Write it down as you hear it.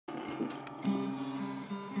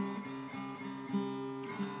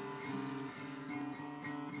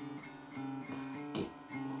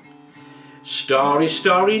Starry,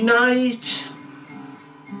 starry night.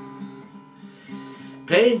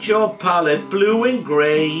 Paint your palette blue and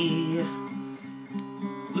grey.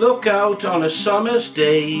 Look out on a summer's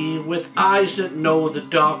day with eyes that know the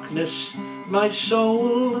darkness, my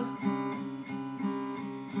soul.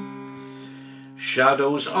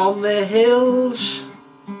 Shadows on the hills.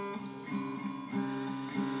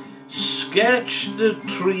 Sketch the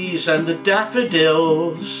trees and the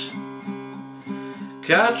daffodils.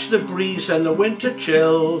 Catch the breeze and the winter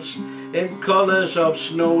chills in colours of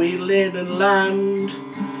snowy linen land.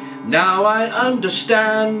 Now I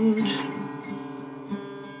understand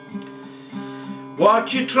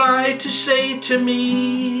what you tried to say to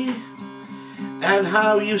me, and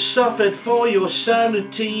how you suffered for your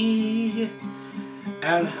sanity,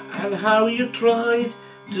 and how you tried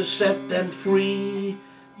to set them free.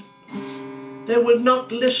 They would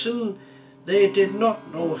not listen, they did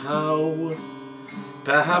not know how.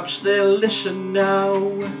 Perhaps they'll listen now.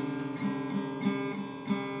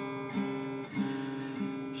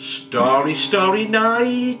 Starry, starry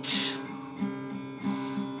night.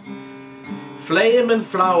 Flaming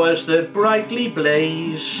flowers that brightly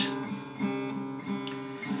blaze.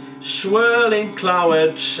 Swirling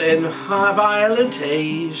clouds in violent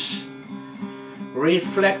haze.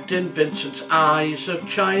 Reflecting Vincent's eyes of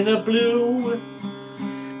china blue.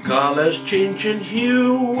 Colours changing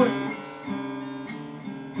hue.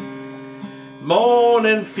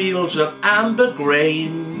 Morning fields of amber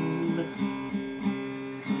grain.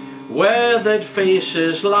 Weathered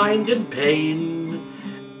faces lined in pain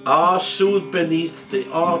are soothed beneath the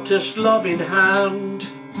artist's loving hand.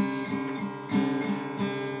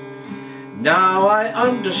 Now I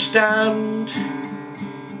understand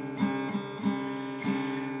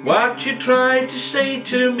what you tried to say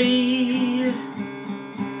to me,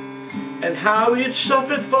 and how you'd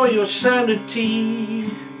suffered for your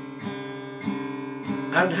sanity,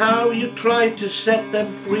 and how you tried to set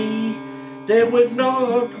them free. They would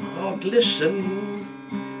not listen,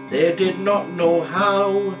 they did not know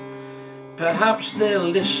how. Perhaps they'll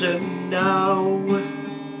listen now.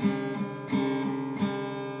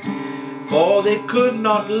 For they could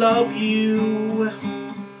not love you,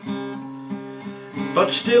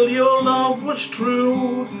 but still your love was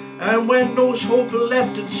true. And when those hope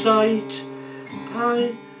left in sight,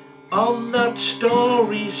 on that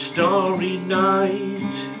starry, starry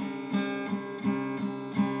night,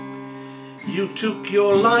 you took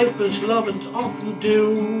your life as lovers often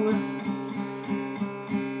do.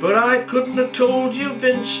 But I couldn't have told you,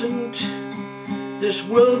 Vincent, this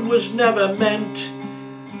world was never meant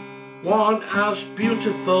one as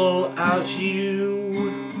beautiful as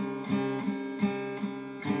you.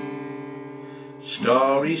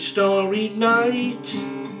 Starry, starry night.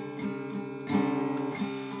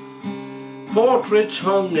 Portraits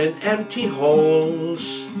hung in empty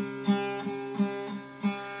halls.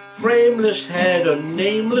 Frameless head on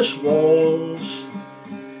nameless walls.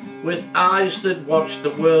 With eyes that watch the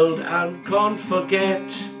world and can't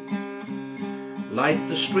forget. Like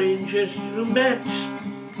the strangers you met.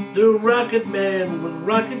 The ragged men with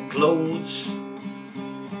ragged clothes.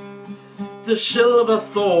 The silver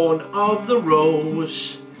thorn of the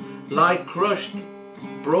rose. Like crushed,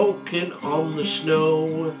 broken on the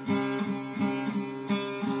snow.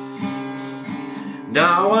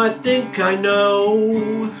 Now I think I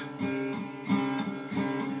know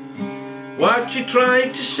what you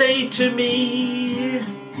tried to say to me,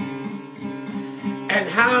 and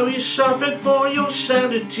how you suffered for your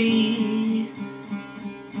sanity,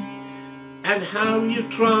 and how you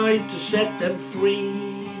tried to set them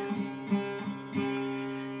free.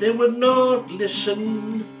 They would not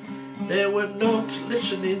listen, they were not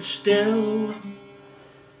listening still.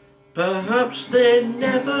 Perhaps they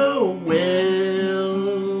never will.